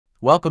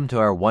Welcome to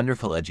our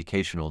wonderful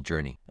educational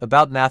journey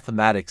about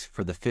mathematics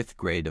for the 5th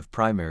grade of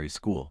primary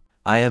school.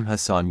 I am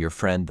Hassan, your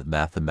friend, the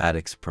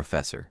mathematics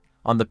professor,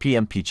 on the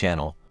PMP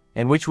channel,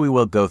 in which we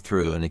will go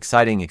through an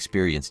exciting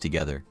experience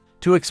together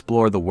to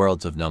explore the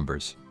worlds of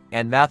numbers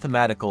and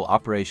mathematical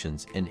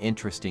operations in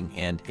interesting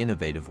and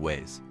innovative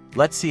ways.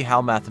 Let's see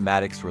how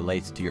mathematics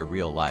relates to your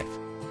real life.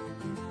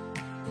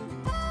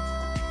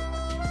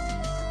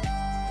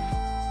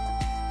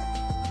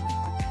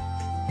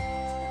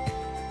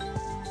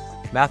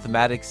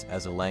 Mathematics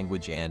as a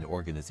language and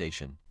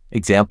organization.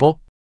 Example: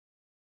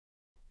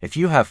 if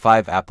you have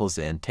 5 apples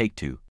and take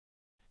 2,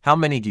 how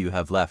many do you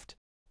have left?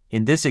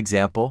 In this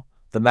example,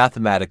 the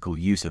mathematical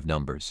use of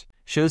numbers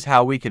shows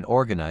how we can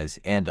organize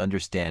and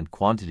understand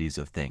quantities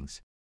of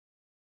things.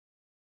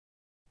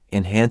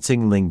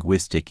 Enhancing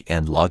linguistic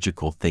and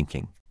logical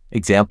thinking.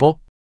 Example: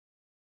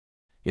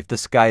 if the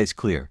sky is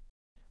clear,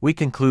 we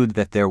conclude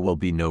that there will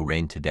be no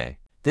rain today.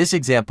 This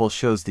example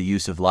shows the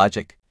use of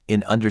logic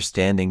in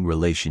understanding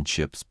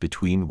relationships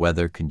between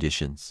weather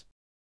conditions.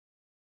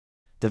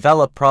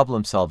 Develop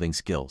problem-solving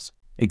skills.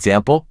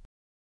 Example: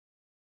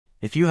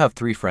 if you have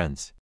 3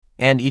 friends,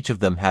 and each of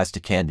them has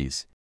 2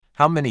 candies,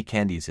 how many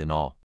candies in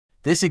all?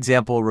 This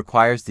example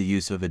requires the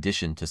use of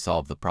addition to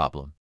solve the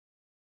problem.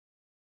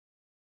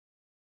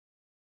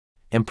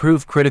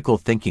 Improve critical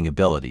thinking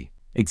ability.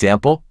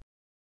 Example: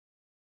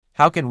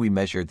 how can we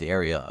measure the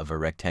area of a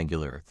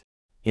rectangular earth?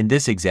 In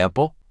this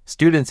example,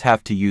 students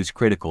have to use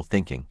critical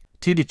thinking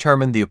to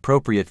determine the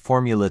appropriate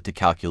formula to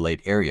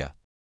calculate area.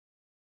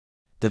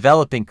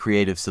 Developing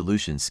creative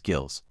solution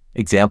skills.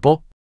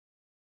 Example: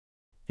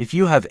 if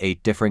you have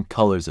 8 different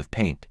colors of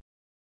paint,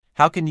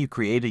 how can you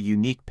create a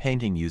unique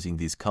painting using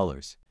these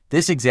colors?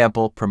 This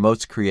example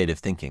promotes creative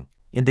thinking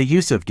in the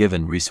use of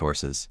given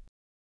resources.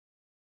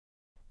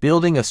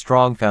 Building a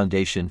strong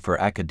foundation for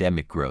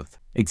academic growth.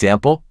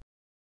 Example: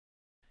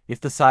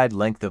 if the side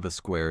length of a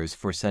square is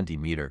 4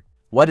 centimeters,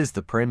 what is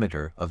the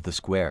perimeter of the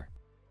square?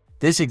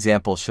 This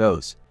example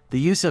shows the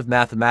use of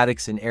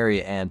mathematics in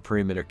area and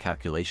perimeter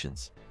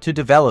calculations to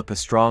develop a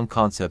strong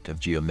concept of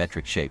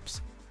geometric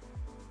shapes.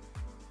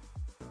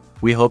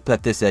 We hope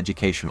that this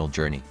educational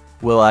journey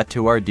will add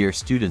to our dear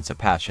students a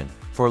passion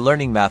for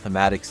learning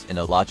mathematics in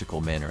a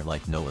logical manner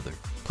like no other.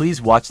 Please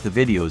watch the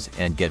videos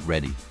and get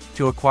ready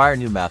to acquire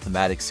new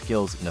mathematics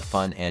skills in a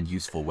fun and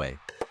useful way.